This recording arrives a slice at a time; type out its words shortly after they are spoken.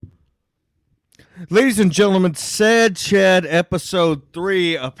Ladies and gentlemen, Sad Chad episode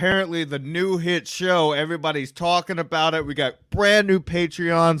 3. Apparently the new hit show. Everybody's talking about it. We got brand new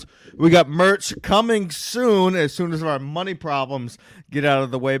Patreons. We got merch coming soon as our money problems get out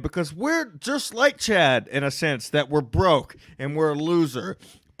of the way, because we're just like Chad in a sense that we're broke and we're a loser.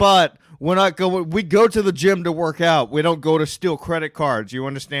 But we're not going. We go to the gym to work out. We don't go to steal credit cards. You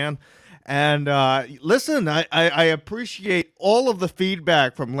understand? And listen, I appreciate all of the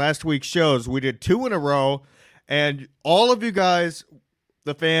feedback from last week's shows. We did 2 in a row, and all of you guys,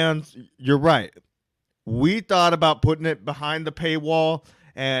 the fans, you're right. We thought about putting it behind the paywall,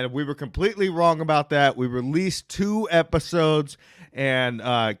 and we were completely wrong about that. We released 2 episodes, and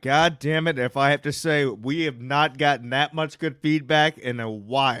God damn it, if I have to say, we have not gotten that much good feedback in a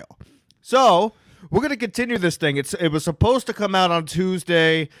while. So we're going to continue this thing. It was supposed to come out on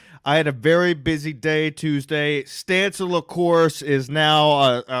Tuesday. I had a very busy day Tuesday. Stancil, of course, is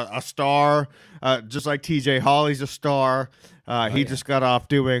now a star, just like TJ Hawley's a star. He just got off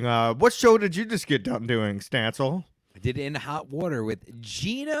doing what show did you just get done doing, Stancil? I did In Hot Water with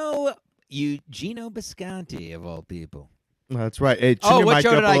Gino Bisconti, of all people. That's right. Hey, what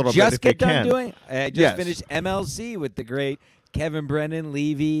show did I just get done can. doing? I just finished MLC with the great Kevin Brennan,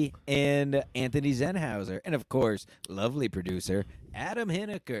 Levy, and Anthony Zenhauser. And, of course, lovely producer Adam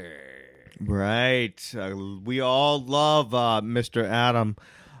Hineker. Right. We all love Mr. Adam.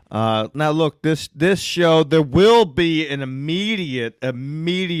 Now, look, this show, there will be an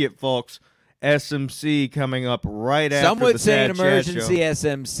immediate, folks, SMC coming up right after Some would the say an Sad Chat emergency show.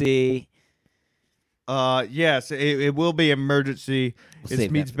 SMC. Yes, it will be emergency. We'll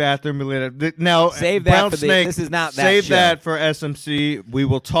It meets bathroom related. Now, save that Brown for Snake, this is not that save show. that for SMC. We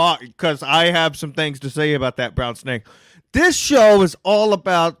will talk, because I have some things to say about that, Brown Snake. This show is all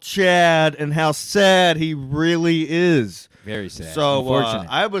about Chad and how sad he really is. Very sad. So Unfortunate.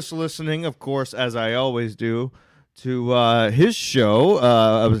 I was listening, of course, as I always do, to his show.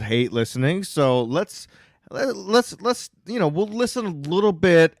 I was hate listening. So let's we'll listen a little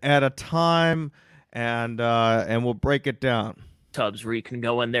bit at a time, and we'll break it down. Tubs where you can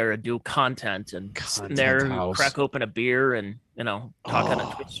go in there and do content and sit in there and crack open a beer and talk on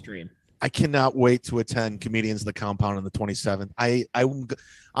a Twitch stream. I cannot wait to attend Comedians the Compound on the 27th.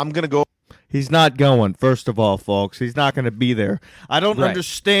 I'm gonna go. He's not going. First of all, folks, he's not going to be there. I don't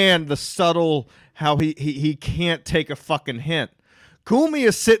understand the subtle how he can't take a fucking hint. Kumi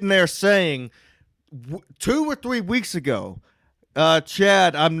is sitting there saying 2 or 3 weeks ago,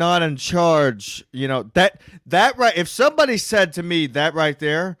 Chad, I'm not in charge. That right. If somebody said to me that right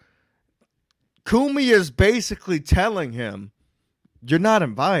there, Kumi is basically telling him, you're not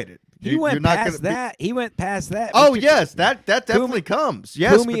invited. He went past that. He went past that. Oh, yes, that definitely comes.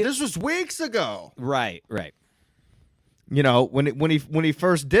 Yes, but this was weeks ago. Right. When he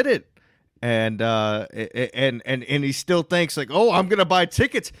first did it, and he still thinks like, oh, I'm gonna buy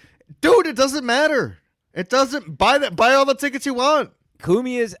tickets, dude. It doesn't matter. It doesn't buy all the tickets you want.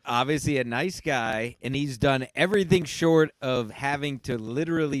 Kumi is obviously a nice guy, and he's done everything short of having to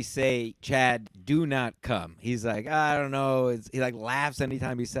literally say, Chad, do not come. He's like, I don't know. He like laughs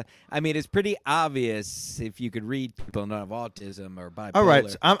anytime he says. I mean, it's pretty obvious if you could read people who don't have autism or bipolar. All right,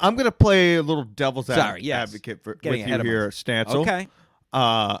 so I'm going to play a little devil's advocate with you here, Stancil. Okay.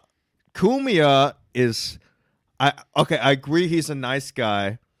 Kumia is, I agree he's a nice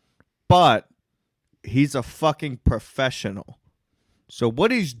guy, but he's a fucking professional. So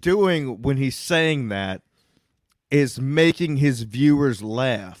what he's doing when he's saying that is making his viewers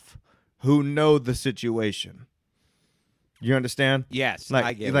laugh who know the situation. You understand? Yes,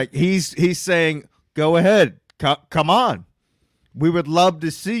 I get it. He's saying, go ahead, come on. We would love to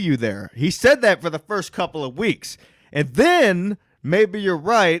see you there. He said that for the first couple of weeks. And then, maybe you're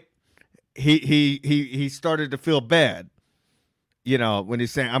right, he started to feel bad. When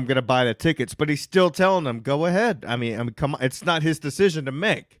he's saying, I'm going to buy the tickets, but he's still telling them, go ahead. I mean, come on. It's not his decision to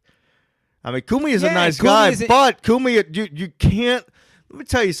make. I mean, Kumi is a nice guy, but Kumi, you can't, let me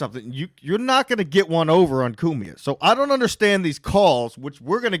tell you something. You're not going to get one over on Kumi. So I don't understand these calls, which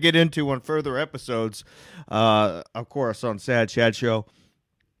we're going to get into on further episodes, of course, on Sad Chad Show.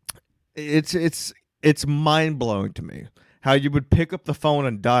 It's mind-blowing to me how you would pick up the phone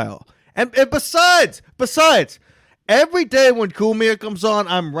and dial. And besides, every day when Kumia comes on,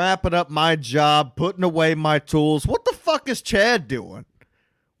 I'm wrapping up my job, putting away my tools. What the fuck is Chad doing?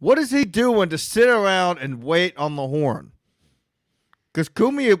 What is he doing to sit around and wait on the horn? Because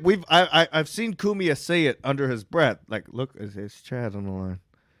Kumia, I've seen Kumia say it under his breath, like, "Look, it's Chad on the line,"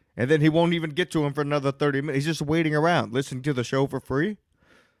 and then he won't even get to him for another 30 minutes. He's just waiting around, listening to the show for free.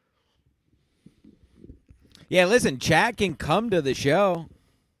 Yeah, listen, Chad can come to the show.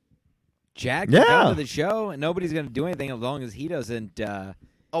 Chad can come to the show, and nobody's going to do anything as long as he doesn't. I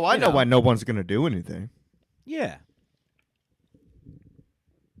know why no one's going to do anything. Yeah.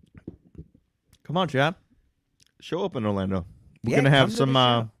 Come on, Chad. Show up in Orlando. We're going to have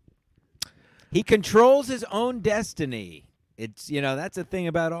some. He controls his own destiny. It's that's the thing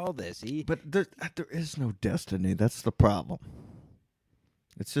about all this. But there is no destiny. That's the problem.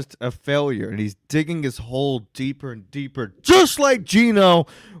 It's just a failure, and he's digging his hole deeper and deeper, just like Gino.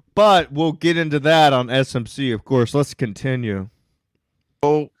 But we'll get into that on SMC, of course. Let's continue.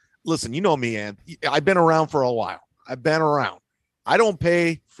 Oh, listen, you know me, Ann. I've been around for a while. I've been around. I don't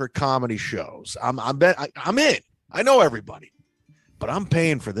pay for comedy shows. I'm in. I know everybody, but I'm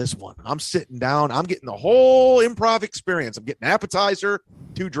paying for this one. I'm sitting down. I'm getting the whole improv experience. I'm getting appetizer,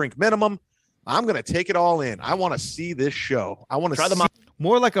 2-drink minimum. I'm going to take it all in. I want to see this show. I want to try them out.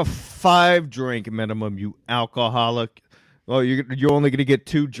 More like a 5-drink minimum, you alcoholic. Well, you're only going to get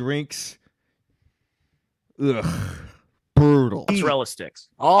 2 drinks. Ugh, brutal. Mozzarella sticks.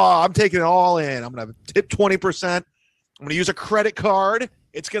 Oh, I'm taking it all in. I'm going to tip 20%. I'm going to use a credit card.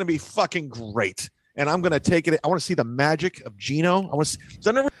 It's going to be fucking great. And I'm going to take it. I want to see the magic of Gino. I want to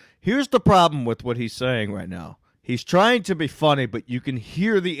see. Here's the problem with what he's saying right now. He's trying to be funny, but you can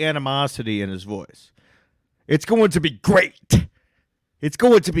hear the animosity in his voice. It's going to be great. It's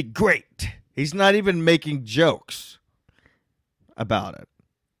going to be great. He's not even making jokes about it.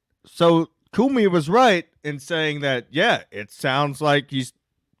 So Kumi was right in saying that, yeah, it sounds like he's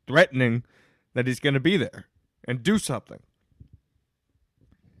threatening that he's going to be there and do something.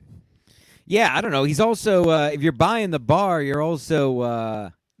 Yeah, I don't know. He's also, if you're buying the bar, you're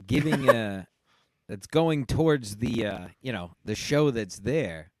also giving that's going towards the the show that's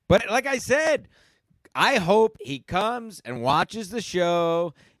there. But like I said, I hope he comes and watches the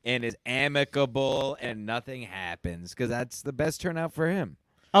show and is amicable and nothing happens, because that's the best turnout for him.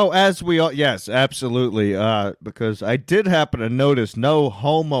 Oh, as we all, yes, absolutely. Because I did happen to notice no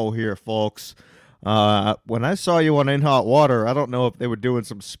homo here, folks. When I saw you on In Hot Water, I don't know if they were doing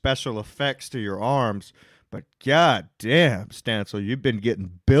some special effects to your arms, but god damn, Stancil, you've been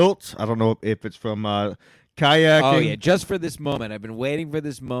getting built. I don't know if it's from kayaking. Oh, yeah, just for this moment. I've been waiting for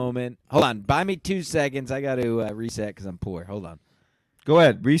this moment. Hold on. Buy me 2 seconds. I got to reset because I'm poor. Hold on. Go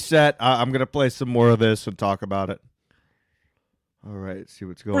ahead. Reset. I'm going to play some more of this and talk about it. All right. See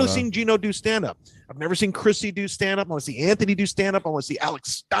what's going on. I've never seen Gino do stand-up. I've never seen Chrissy do stand-up. I want to see Anthony do stand-up. I want to see Alex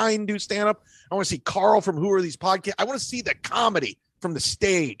Stein do stand-up. I want to see Carl from Who Are These Podcasts. I want to see the comedy from the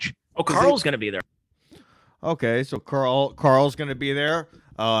stage. Oh, Carl's going to be there. Okay, so Carl's going to be there,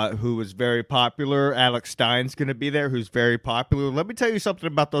 who is very popular. Alex Stein's going to be there, who's very popular. Let me tell you something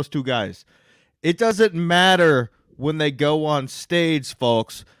about those 2 guys. It doesn't matter when they go on stage,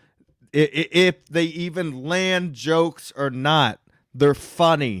 folks, if they even land jokes or not. They're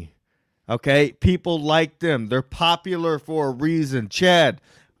funny, okay? People like them. They're popular for a reason. Chad,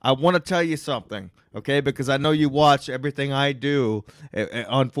 I want to tell you something, okay? Because I know you watch everything I do,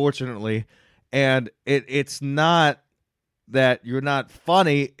 unfortunately. And it's not that you're not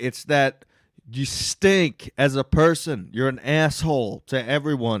funny. It's that you stink as a person. You're an asshole to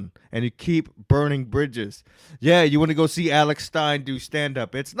everyone, and you keep burning bridges. Yeah, you want to go see Alex Stein do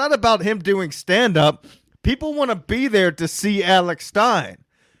stand-up. It's not about him doing stand-up. People want to be there to see Alex Stein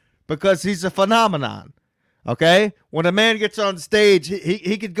because he's a phenomenon. Okay? When a man gets on stage,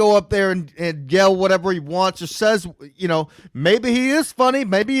 he could go up there and yell whatever he wants or says, maybe he is funny,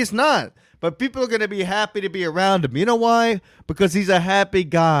 maybe he's not. But people are going to be happy to be around him. You know why? Because he's a happy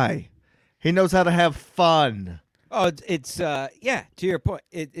guy. He knows how to have fun. Oh, it's to your point.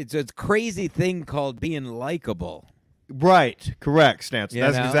 It's a crazy thing called being likable. Right. Correct, Stance. You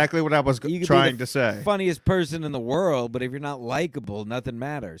That's know? exactly what I was trying to say. Funniest person in the world, but if you're not likable, nothing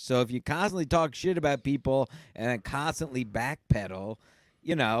matters. So if you constantly talk shit about people and then constantly backpedal,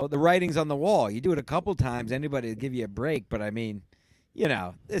 the writing's on the wall. You do it a couple times, anybody will give you a break. But I mean,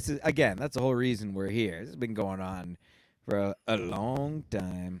 this is, again, that's the whole reason we're here. This has been going on for a long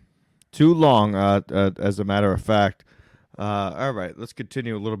time. Too long, as a matter of fact. All right, let's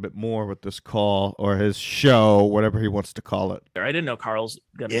continue a little bit more with this call or his show, whatever he wants to call it. I didn't know Carl's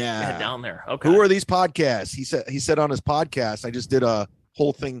gonna head down there. Okay. Who Are These Podcasts? He said on his podcast, I just did a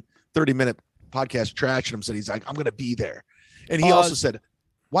whole thing, 30-minute podcast trashing him. Said he's like, I'm gonna be there, and he also said,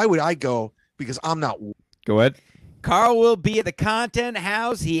 why would I go? Because I'm not. Go ahead. Carl will be at the Content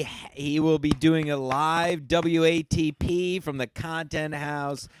House. He will be doing a live WATP from the Content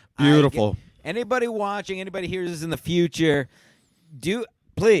House. Beautiful. Anybody watching, anybody hears this in the future,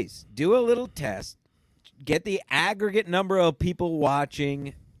 please do a little test. Get the aggregate number of people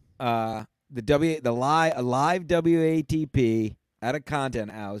watching a live WATP at a Content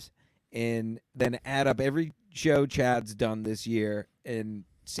House, and then add up every show Chad's done this year and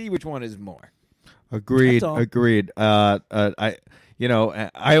see which one is more. Agreed. That's all. Agreed. I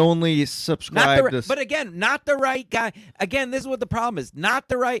only subscribe to. But again, not the right guy. Again, this is what the problem is. Not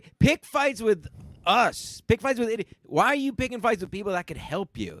the right. Pick fights with us. Pick fights with idiots. Why are you picking fights with people that could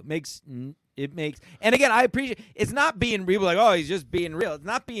help you? It makes. And again, I appreciate. It's not being real. Like, oh, he's just being real. It's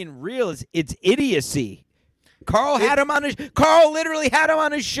not being real. It's idiocy. Carl literally had him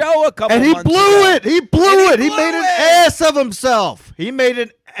on his show a couple. And he months blew ago. it. He blew it. He made an ass of himself. He made an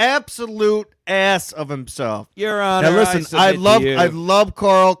absolute ass of himself. Your Honor. Now listen, I love love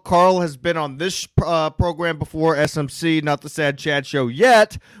Carl. Carl has been on this program before, SMC, not the Sad Chad Show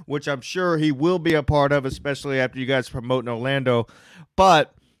yet, which I'm sure he will be a part of, especially after you guys promote in Orlando.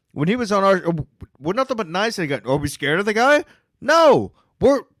 But when he was on we're nothing but nice. Are we scared of the guy? No,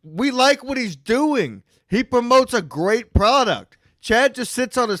 we like what he's doing. He promotes a great product. Chad just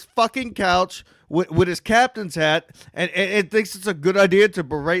sits on his fucking couch with his captain's hat and thinks it's a good idea to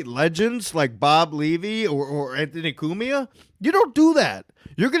berate legends like Bob Levy or Anthony Cumia. You don't do that.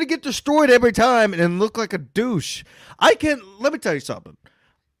 You're going to get destroyed every time and look like a douche. Let me tell you something.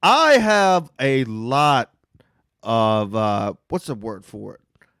 I have a lot of, what's the word for it?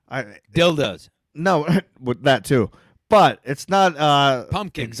 Dildos. No, with that too. But it's not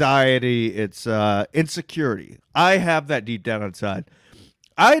Pumpkin anxiety, it's insecurity. I have that deep down inside.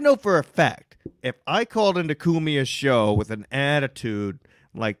 I know for a fact, if I called into Kumia's show with an attitude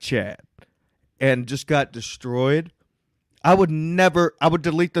like Chad and just got destroyed, I would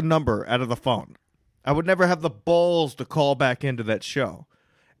delete the number out of the phone. I would never have the balls to call back into that show.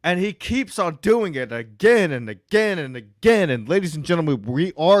 And he keeps on doing it again and again and again. And ladies and gentlemen,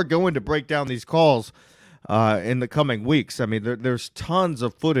 we are going to break down these calls in the coming weeks. I mean, there's tons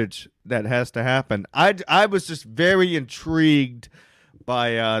of footage that has to happen. I was just very intrigued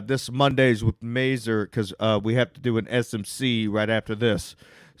by this Mondays with Mazer because we have to do an SMC right after this.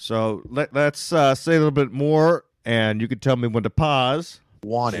 So let's say a little bit more, and you can tell me when to pause.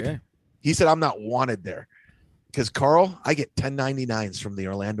 Wanted. Sure. He said, I'm not wanted there. Because, Carl, I get 1099s from the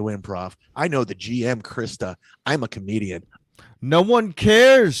Orlando Improv. I know the GM, Krista. I'm a comedian. No one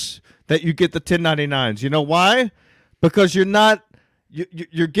cares that you get the 1099s. You know why? Because you're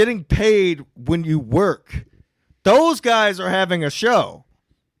getting paid when you work. Those guys are having a show.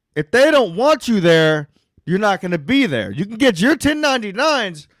 If they don't want you there, you're not going to be there. You can get your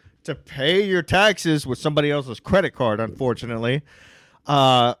 1099s to pay your taxes with somebody else's credit card, unfortunately.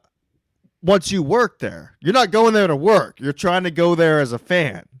 Once you work there, you're not going there to work. You're trying to go there as a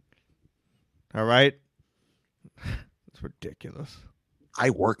fan. All right? It's ridiculous. I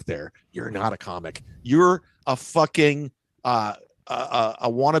work there. You're not a comic. You're a fucking a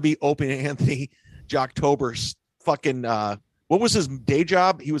wannabe Opie Anthony Jocktober's fucking what was his day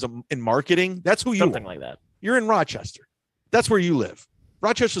job? He was in marketing. That's who you Something are. like that. You're in Rochester. That's where you live.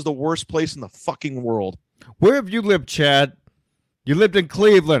 Rochester's the worst place in the fucking world. Where have you lived, Chad? You lived in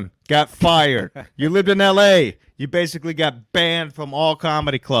Cleveland, got fired. You lived in L.A., you basically got banned from all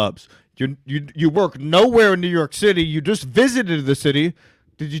comedy clubs. You work nowhere in New York City. You just visited the city.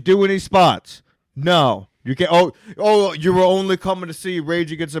 Did you do any spots? No. You can. Oh, you were only coming to see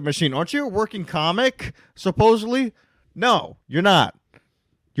Rage Against the Machine. Aren't you a working comic, supposedly? No, you're not.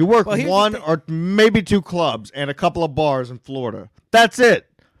 You work one or maybe two clubs and a couple of bars in Florida. That's it.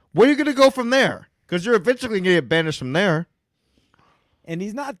 Where are you going to go from there? Because you're eventually going to get banished from there. And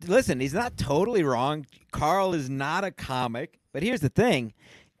he's not totally wrong. Carl is not a comic. But here's the thing.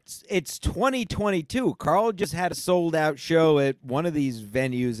 It's 2022. Carl just had a sold-out show at one of these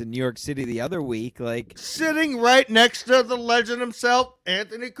venues in New York City the other week. Like sitting right next to the legend himself,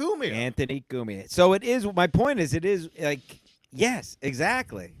 Anthony Cumia. So it is, my point is, it is like, yes,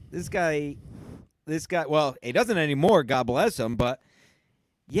 exactly. This guy, well, he doesn't anymore, God bless him, but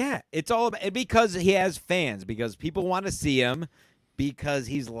yeah, it's all about, because he has fans, because people want to see him, because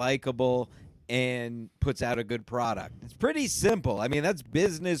he's likable and puts out a good product. It's pretty simple. I mean, that's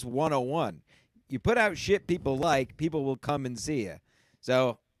business 101. You put out shit people like, people will come and see you.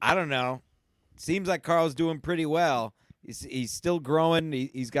 So, I don't know. Seems like Carl's doing pretty well. He's still growing.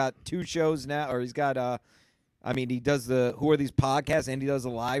 He's got 2 shows now, or he's got, he does the Who Are These Podcasts, and he does the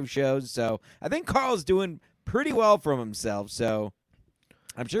live shows. So, I think Carl's doing pretty well from himself. So,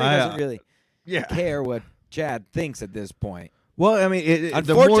 I'm sure he doesn't really care what Chad thinks at this point. Well, I mean,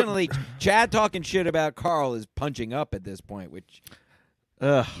 unfortunately, Chad talking shit about Carl is punching up at this point, which,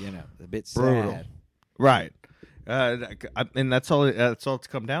 a bit brutal. sad. Right. And that's all it's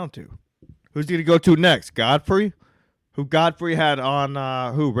come down to. Who's he going to go to next? Godfrey? Who Godfrey had on,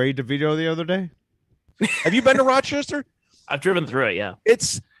 Ray DeVito the other day? Have you been to Rochester? I've driven through it, yeah.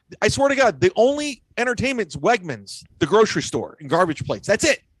 It's I swear to God, the only entertainment's Wegmans, the grocery store, and garbage plates. That's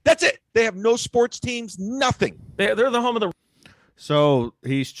it. That's it. They have no sports teams, nothing. They're the home of the. So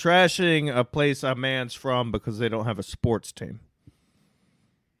he's trashing a place a man's from because they don't have a sports team.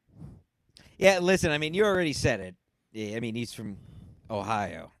 Yeah, listen, I mean, you already said it. Yeah, I mean, he's from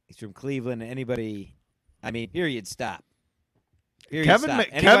Ohio. He's from Cleveland. Anybody, I mean, period, stop. Period, stop.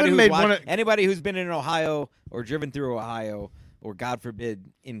 Kevin made one. Anybody who's been in Ohio or driven through Ohio or, God forbid,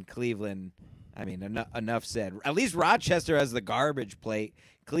 in Cleveland, I mean, enough said. At least Rochester has the garbage plate.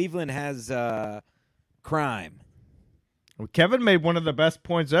 Cleveland has crime. Kevin made one of the best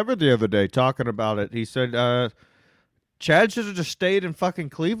points ever the other day talking about it. He said, Chad should have just stayed in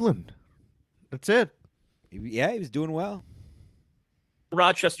fucking Cleveland. That's it. Yeah, he was doing well.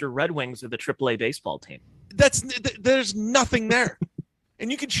 Rochester Red Wings are the AAA baseball team. There's nothing there.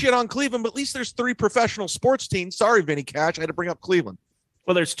 And you can shit on Cleveland, but at least there's 3 professional sports teams. Sorry, Vinny Cash. I had to bring up Cleveland.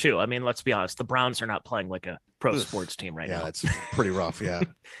 Well, there's 2. I mean, let's be honest. The Browns are not playing like a pro sports team right now. Yeah, that's pretty rough, yeah.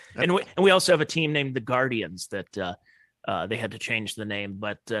 and we also have a team named the Guardians that they had to change the name.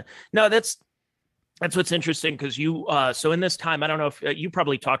 But no, that's what's interesting because you so in this time, I don't know if you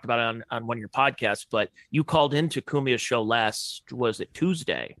probably talked about it on one of your podcasts, but you called into Kumia's show was it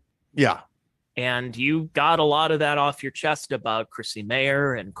Tuesday? Yeah. And you got a lot of that off your chest about Chrissy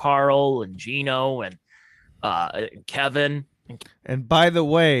Mayer and Carl and Gino and Kevin. And by the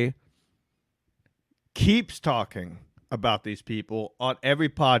way, keeps talking about these people on every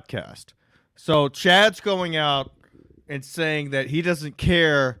podcast. So Chad's going out and saying that he doesn't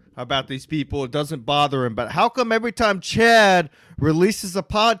care about these people. It doesn't bother him. But how come every time Chad releases a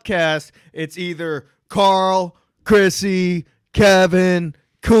podcast, it's either Carl, Chrissy, Kevin,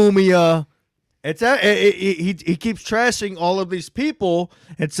 Kumia? He keeps trashing all of these people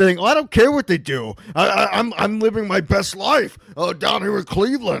and saying, "Oh, I don't care what they do. I'm living my best life down here in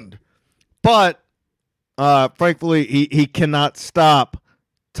Cleveland." But frankly, he cannot stop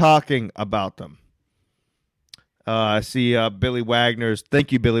talking about them. I see Billy Wagner's.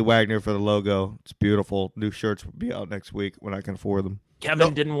 Thank you, Billy Wagner, for the logo. It's beautiful. New shirts will be out next week when I can afford them.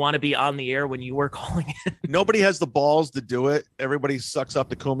 Kevin didn't want to be on the air when you were calling it. Nobody has the balls to do it. Everybody sucks up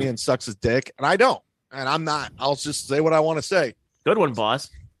to Kumi and sucks his dick, and I don't. And I'm not. I'll just say what I want to say. Good one,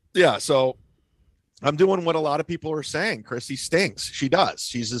 boss. Yeah, so I'm doing what a lot of people are saying. Chrissy stinks. She does.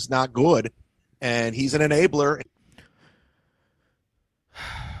 She's just not good, and he's an enabler.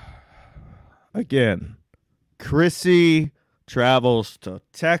 Again, Chrissy travels to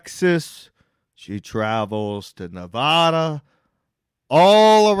Texas. She travels to Nevada.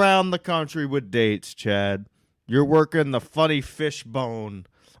 All around the country with dates, Chad. You're working the funny fish bone,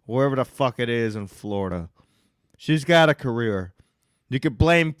 wherever the fuck it is in Florida. She's got a career. You can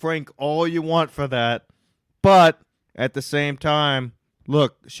blame Frank all you want for that, but at the same time,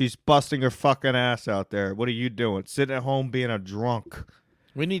 look, she's busting her fucking ass out there. What are you doing? Sitting at home being a drunk.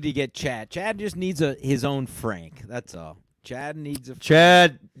 We need to get Chad. Chad just needs his own Frank. That's all. Chad needs a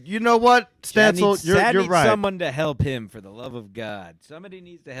Chad, you know what, Stancil, Chad you're needs right. someone to help him, for the love of God. Somebody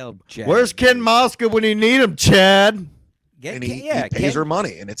needs to help Chad. Where's Ken Mosca when you need him, Chad? And he pays her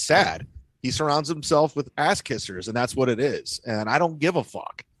money, and it's sad. He surrounds himself with ass kissers, and that's what it is. And I don't give a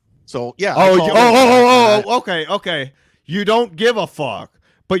fuck. So yeah. Okay. You don't give a fuck,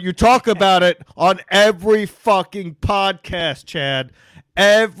 but you talk about it on every fucking podcast, Chad.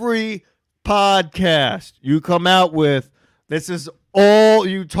 Every podcast you come out with. This is all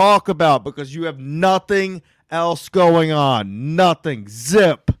you talk about because you have nothing else going on. Nothing.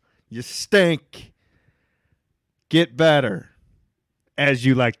 Zip. You stink. Get better, as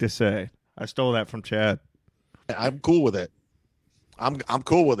you like to say. I stole that from Chad. I'm cool with it. I'm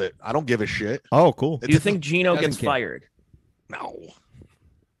cool with it. I don't give a shit. Oh, cool. Do you think Gino gets fired? No.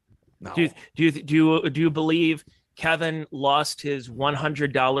 Do you believe Kevin lost his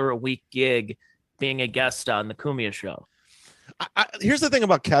 $100 a week gig being a guest on the Kumia show? Here's the thing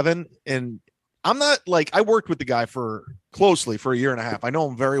about Kevin, and I'm not I worked with the guy closely for a year and a half. I know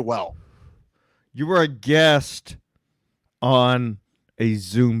him very well. You were a guest on a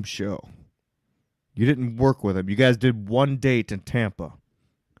Zoom show. You didn't work with him. You guys did one date in Tampa.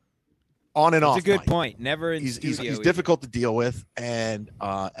 On and off. That's a good point. Never in studio. He's difficult to deal with, and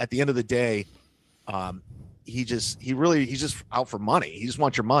at the end of the day, he's just out for money. He just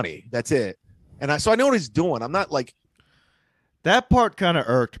wants your money. That's it. And so I know what he's doing. I'm not that part kind of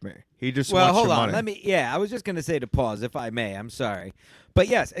irked me. He just wants your money. Hold on. I was just going to say to pause, if I may. I'm sorry. But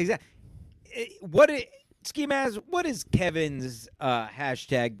yes, exactly. Ski Mask, what has Kevin's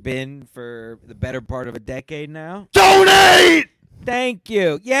hashtag been for the better part of a decade now? Donate! Thank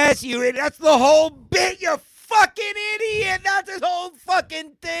you. Yes, that's the whole bit, you fucking idiot. That's his whole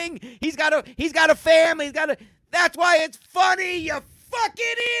fucking thing. He's got a family. That's why it's funny, you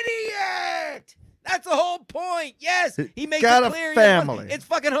fucking idiot. That's the whole point. Yes, he makes got it clear. a family. It's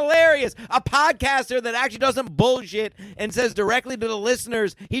fucking hilarious. A podcaster that actually doesn't bullshit and says directly to the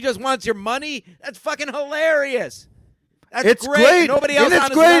listeners, he just wants your money. That's fucking hilarious. That's It's great. Nobody else and on it's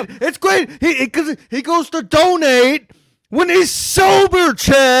his great. level. It's great. Because he goes to donate when he's sober,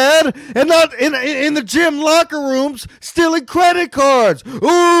 Chad, and not in the gym locker rooms stealing credit cards.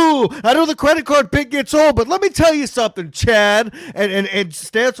 Ooh, I know the credit card bit gets old, but let me tell you something, Chad, and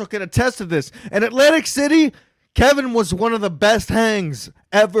Stancil can attest to this. In Atlantic City, Kevin was one of the best hangs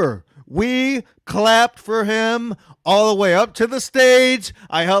ever. We clapped for him all the way up to the stage.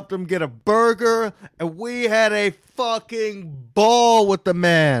 I helped him get a burger, and we had a fucking ball with the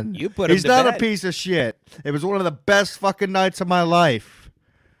man. You put him He's to not bed. a piece of shit. It was one of the best fucking nights of my life.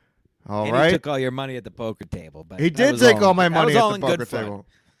 All And right. he took all your money at the poker table. But He that did was take all my that money was at all the in poker good fun. table.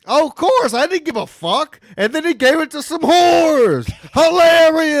 Oh, of course. I didn't give a fuck. And then he gave it to some whores.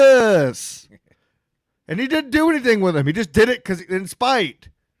 Hilarious. And he didn't do anything with him. He just did it because in spite.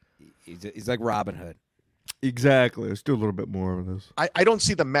 He's like Robin Hood. Exactly. Let's do a little bit more of this. I don't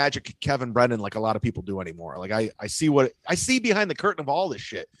see the magic Kevin Brennan like a lot of people do anymore. Like I see behind the curtain of all this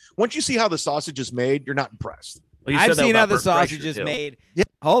shit. Once you see how the sausage is made, you're not impressed. Well, you said I've that seen how about the Bert sausage Kreischer, is too. made. Yeah.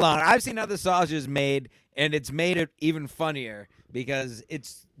 Hold on. I've seen how the sausage is made, and it's made it even funnier because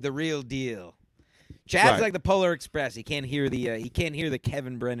it's the real deal. Chad's Right. like the Polar Express. He can't hear the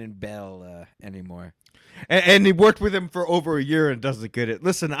Kevin Brennan bell anymore. And he worked with him for over a year and doesn't get it.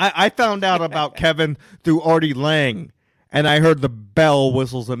 Listen, I found out about Kevin through Artie Lang, and I heard the bell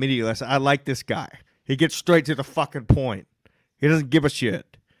whistles immediately. I said, I like this guy. He gets straight to the fucking point. He doesn't give a shit.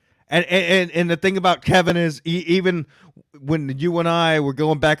 And the thing about Kevin is, even when you and I were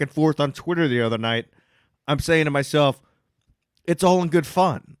going back and forth on Twitter the other night, I'm saying to myself, it's all in good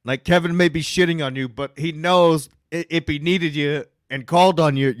fun. Like, Kevin may be shitting on you, but he knows if he needed you and called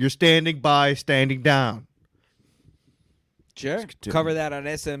on you, you're standing by, standing down. Sure. Cover that on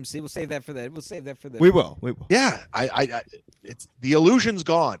SMC. We'll save that for that. We will. Yeah, I it's the illusion's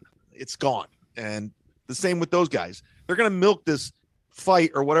gone. It's gone. And the same with those guys. They're gonna milk this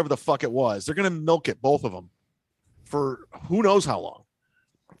fight or whatever the fuck it was. They're gonna milk it, both of them, for who knows how long.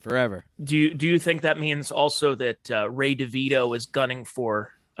 Forever. Do you think that means also that Ray DeVito is gunning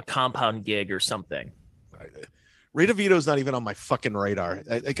for a compound gig or something? Ray DeVito's not even on my fucking radar.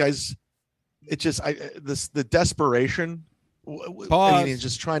 Guys, it's just the desperation. Pause. I mean, he's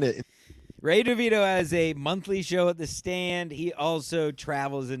just trying to. Ray DeVito has a monthly show at the Stand. He also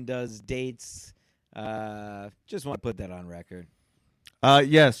travels and does dates. Just want to put that on record.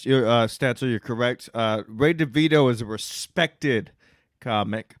 Yes, Statzer, you're correct. Ray DeVito is a respected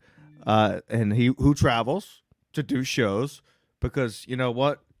comic, and who travels to do shows because you know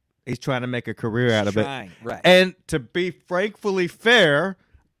what? He's trying to make a career out of it. Right. And to be frankly fair,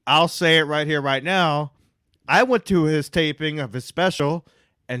 I'll say it right here, right now. I went to his taping of his special,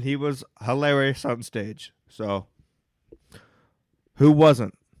 and he was hilarious on stage. So, who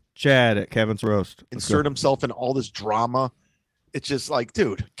wasn't? Chad at Kevin's Roast. Insert himself in all this drama. It's just like,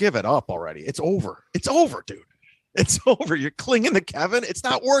 dude, give it up already. It's over. It's over, dude. It's over. You're clinging to Kevin. It's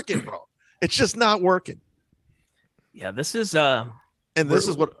not working, bro. It's just not working. Yeah, this is And this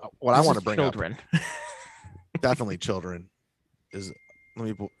is what I want to bring children. up. Definitely children. Let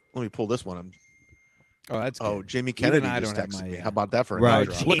me pull this one. Oh, that's good. Oh, Jamie Even Kennedy I just don't have texted my, me. How about that for a Right. name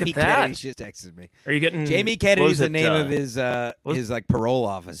drop? Look at Jamie that. Kennedy's just texted me. Are you getting Jamie what Kennedy's was the it, name of his like parole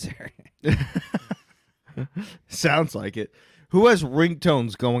officer. Sounds like it. Who has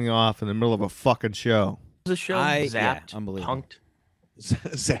ringtones going off in the middle of a fucking show? the show? Yeah, Zapped, unbelievable. punked.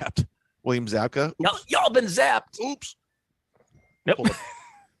 Zapped. William Zabka. Y'all been zapped. Oops. Nope.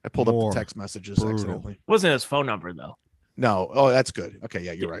 I pulled up More the text messages brutal. accidentally. Wasn't his phone number though. No. Oh, that's good. Okay.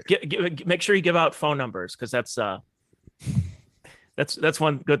 Yeah, you're right. Make sure you give out phone numbers because that's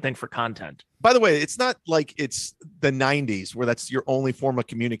one good thing for content. By the way, it's not like it's the 90s where that's your only form of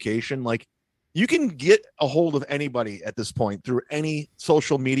communication. Like, you can get a hold of anybody at this point through any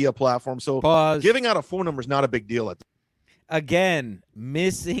social media platform. So Pause. giving out a phone number is not a big deal. Again,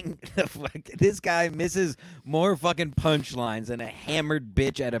 missing this guy misses more fucking punchlines than a hammered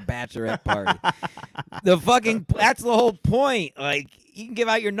bitch at a bachelorette party. That's the whole point. Like, you can give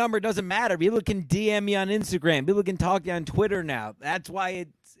out your number, it doesn't matter. People can DM you on Instagram. People can talk to you on Twitter now. That's why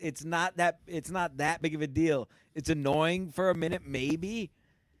it's not that big of a deal. It's annoying for a minute, maybe.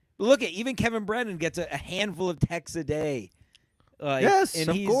 But look at even Kevin Brennan gets a handful of texts a day. Like, Yes, and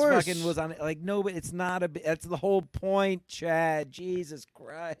of he's course. fucking was on it. Like, no, but it's not a. That's the whole point, Chad. Jesus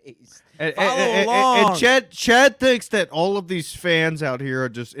Christ. Follow along. And Chad thinks that all of these fans out here are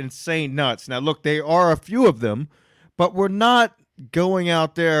just insane nuts. Now, look, they are a few of them, but we're not going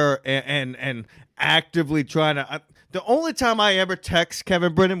out there and actively trying to. The only time I ever text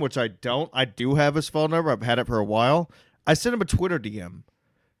Kevin Brennan, which I do have his phone number. I've had it for a while. I sent him a Twitter DM.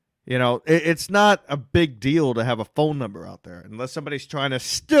 You know, it's not a big deal to have a phone number out there unless somebody's trying to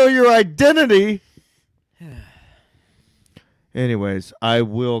steal your identity. Anyways, I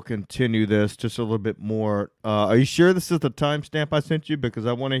will continue this just a little bit more. Are you sure this is the timestamp I sent you? Because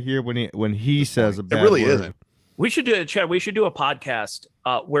I want to hear when he says a bad It really word. isn't. We should do it, Chad. We should do a podcast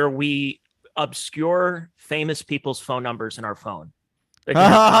where we obscure famous people's phone numbers in our phone. They can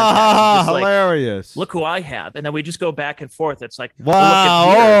have contact. Just like, hilarious! look who I have, and then we just go back and forth. It's like,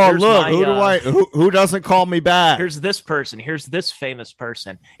 wow! well, look, Who who doesn't call me back? Here's this person. Here's this famous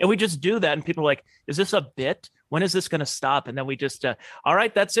person, and we just do that. And people are like, "Is this a bit? When is this going to stop?" And then we just, all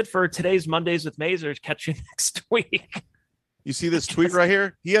right, that's it for today's Mondays with Mazers. Catch you next week. You see this tweet right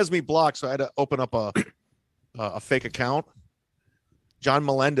here? He has me blocked, so I had to open up a fake account. John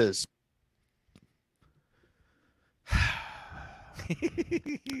Melendez.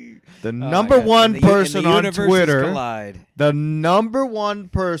 The number one person on Twitter. Collide. The number one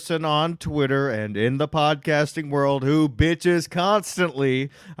person on Twitter and in the podcasting world who bitches constantly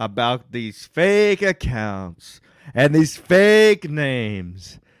about these fake accounts and these fake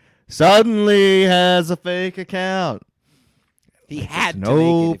names suddenly has a fake account. He had to No make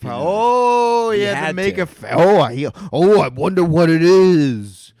it. If you problem. know. Oh, he had to make I wonder what it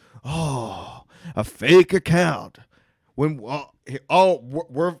is. Oh, a fake account. When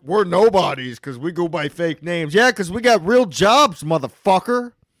we're nobodies because we go by fake names. Yeah, because we got real jobs,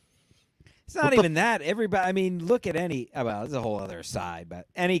 motherfucker. It's not even that. Everybody, I mean, look at any, well, it's a whole other side, but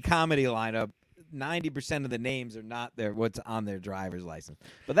any comedy lineup, 90% of the names are not what's on their driver's license.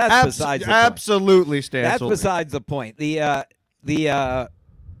 But that's besides the point. Absolutely, Stancil. That's besides the point. I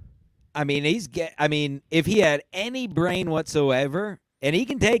mean, if he had any brain whatsoever, and he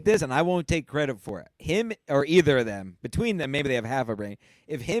can take this, and I won't take credit for it. Him or either of them, between them, maybe they have half a brain.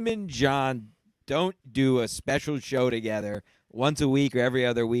 If him and John don't do a special show together once a week or every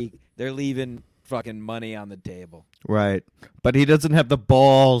other week, they're leaving fucking money on the table. Right. But he doesn't have the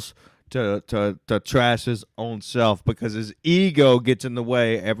balls to trash his own self because his ego gets in the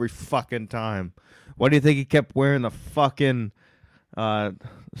way every fucking time. Why do you think he kept wearing the fucking all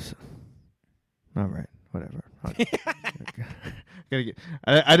right, whatever.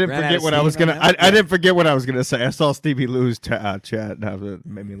 I didn't forget what I was gonna. I didn't forget what I was gonna say. I saw Stevie Lou's chat. That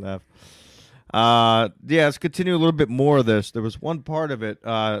made me laugh. Yeah, let's continue a little bit more of this. There was one part of it.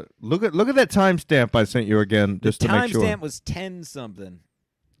 Look at that timestamp I sent you again, just to make sure. Timestamp was 10 something.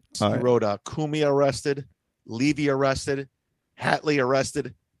 He wrote Kumi arrested, Levy arrested, Hatley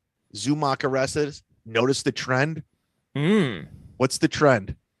arrested, Zumock arrested. Notice the trend. What's the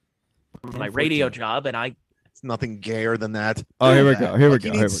trend? My radio job, and It's nothing gayer than that. Oh, here we go. Here we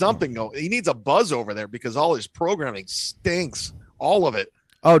go. He needs something. He needs a buzz over there because all his programming stinks. All of it.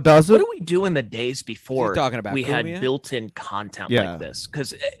 Oh, does it? What do we do in the days before we had Cumia? built-in content like this?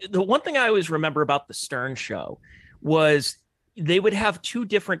 Because the one thing I always remember about the Stern Show was they would have two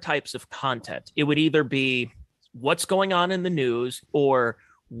different types of content. It would either be what's going on in the news or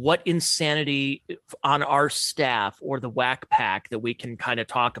what insanity on our staff or the whack pack that we can kind of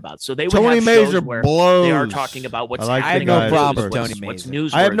talk about. So they would Tony have shows Mazer where blows. they are talking about what's I happening. no in the news, problem with what's- Tony what's Mazer.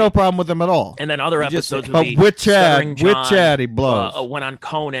 newsworthy. I have no problem with him at all. And then other You just- episodes would But be with Stuttering Chad, John, he blows. went on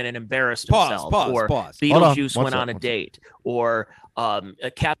Conan and embarrassed Pause, himself, pause, or pause. Hold on. Beetlejuice One went on a second. date, or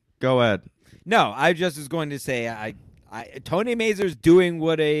a cat. Go ahead. No, I just was going to say Tony Mazer's doing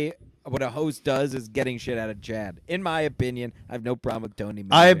what a host does is getting shit out of Chad. In my opinion, I have no problem with Tony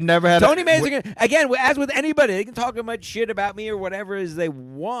Mazer. I have never had Tony Mazer. Again, as with anybody, they can talk as much shit about me or whatever as they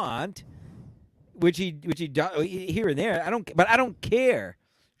want, which he does here and there. But I don't care.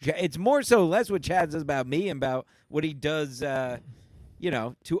 It's more so less what Chad says about me and about what he does,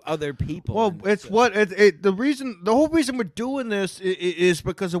 to other people. Well, And it's so- the whole reason we're doing this is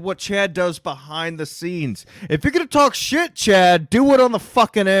because of what Chad does behind the scenes. If you're gonna talk shit, Chad, do it on the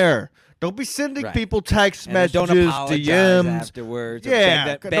fucking air. Don't be sending Right. people text and then messages, don't apologize DMs. afterwards. Or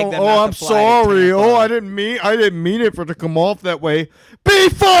Yeah. beg them Oh, not I'm to fly to sorry. Tampa. Oh, I didn't mean it for it to come off that way. Be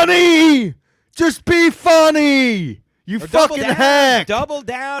funny. Just be funny. You Or double fucking down, hack. Double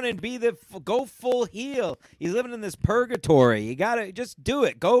down and go full heel. He's living in this purgatory. You gotta just do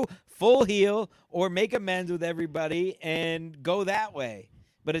it. Go full heel or make amends with everybody and go that way.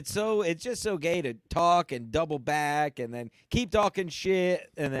 But it's just so gay to talk and double back and then keep talking shit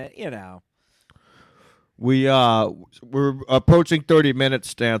and then We're approaching 30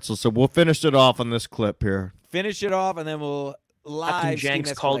 minutes, Stancil, so we'll finish it off on this clip here. Finish it off and then we'll live. Captain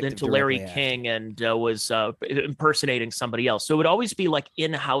Jenks called into Larry King and was impersonating somebody else. So it would always be like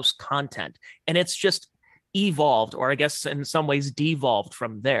in-house content, and it's just evolved, or I guess in some ways devolved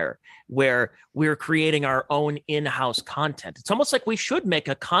from there, where we're creating our own in-house content. It's almost like we should make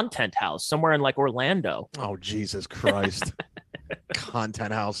a content house somewhere in like Orlando. Oh, Jesus Christ.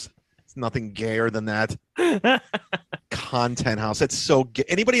 Content house. It's nothing gayer than that. Content house. That's so gay.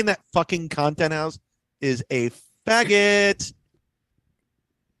 Anybody in that fucking content house is a faggot.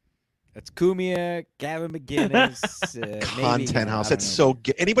 That's Cumia, Gavin McGinnis. Content house. That's so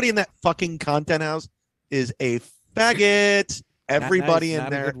gay. Anybody in that fucking content house is a faggot. Everybody in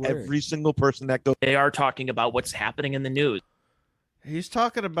there, every single person that goes. They are talking about what's happening in the news. He's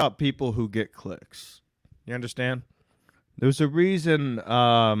talking about people who get clicks. You understand? There's a reason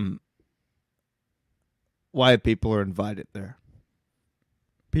why people are invited there.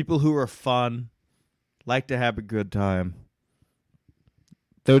 People who are fun, like to have a good time.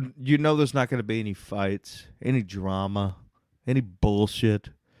 Though you know there's not going to be any fights, any drama, any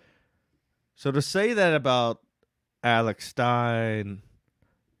bullshit. So to say that about Alex Stein,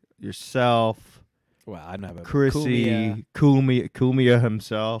 yourself, well, I don't have a Chrissy, Cumia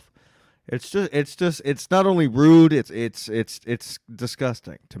himself, it's not only rude, it's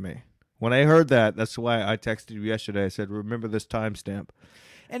disgusting to me. When I heard that, that's why I texted you yesterday. I said, "Remember this timestamp."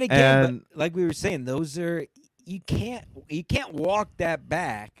 And again, but like we were saying, those are you can't walk that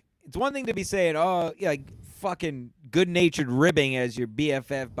back. It's one thing to be saying, "Oh, yeah, like fucking good-natured ribbing," as your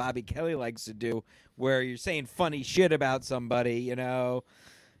BFF Bobby Kelly likes to do, where you're saying funny shit about somebody.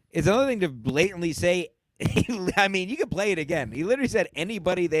 It's another thing to blatantly say. I mean, you can play it again. He literally said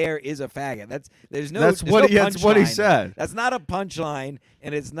anybody there is a faggot. That's what he said. That's not a punchline,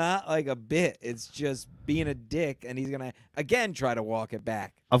 and it's not like a bit. It's just being a dick, and he's gonna again try to walk it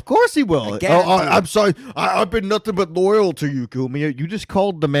back. Of course he will. I'm sorry. I've been nothing but loyal to you, Cumia. You just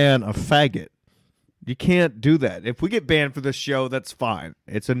called the man a faggot. You can't do that. If we get banned for this show, that's fine.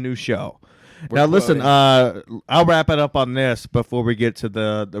 It's a new show. Now, listen, I'll wrap it up on this before we get to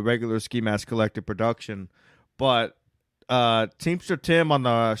the regular Ski Mask Collective production. But Teamster Tim on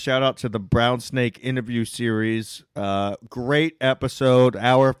the shout-out to the Brown Snake interview series. Great episode,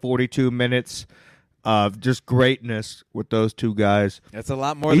 hour 42 minutes of just greatness with those two guys. That's a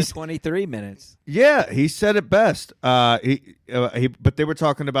lot more than 23 minutes. Yeah, he said it best. But they were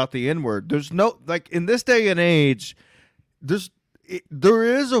talking about the N-word. There's no, like, in this day and age, there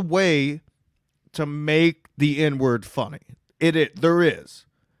is a way to make the N-word funny. There is.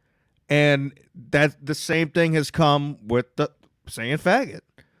 And that the same thing has come with the saying faggot.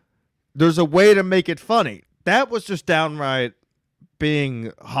 There's a way to make it funny. That was just downright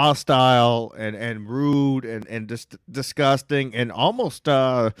being hostile and rude and just disgusting and almost,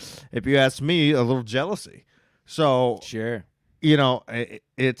 if you ask me, a little jealousy. So, sure.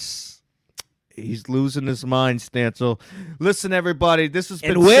 He's losing his mind, Stancil. Listen, everybody, this has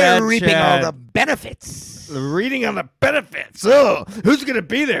been and we're sad, reaping Chad. all the benefits. Reading on the benefits. Oh, who's going to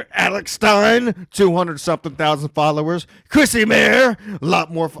be there? Alex Stein, 200-something thousand followers. Chrissy Mayer, a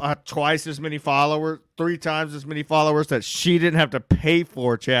lot more, twice as many followers, 3 times as many followers that she didn't have to pay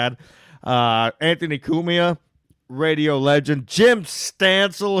for, Chad. Anthony Cumia, radio legend. Jim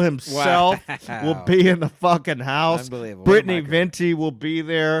Stancil himself will be in the fucking house. Unbelievable. Brittany Venti will be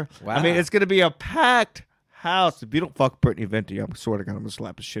there. Wow. I mean, it's going to be a packed house. If you don't fuck Brittany Venti, I'm sort of going to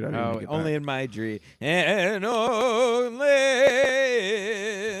slap the shit out of you. Only in my dream. And only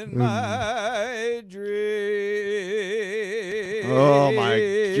in my dream. Oh,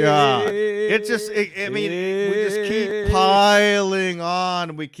 my God. It's just, we just keep piling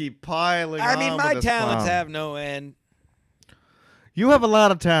on. We keep piling on. I mean, my with this talents clown. have no end. You have a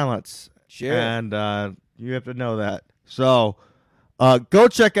lot of talents. Sure. And you have to know that. So, go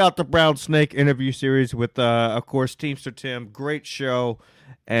check out the Brown Snake interview series with, of course, Teamster Tim. Great show.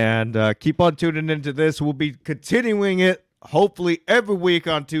 And keep on tuning into this. We'll be continuing it, hopefully, every week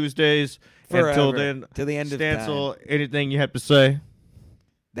on Tuesdays. Forever. Until then, Till the end of Stancil, time. anything you have to say?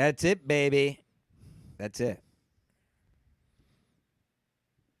 That's it, baby. That's it.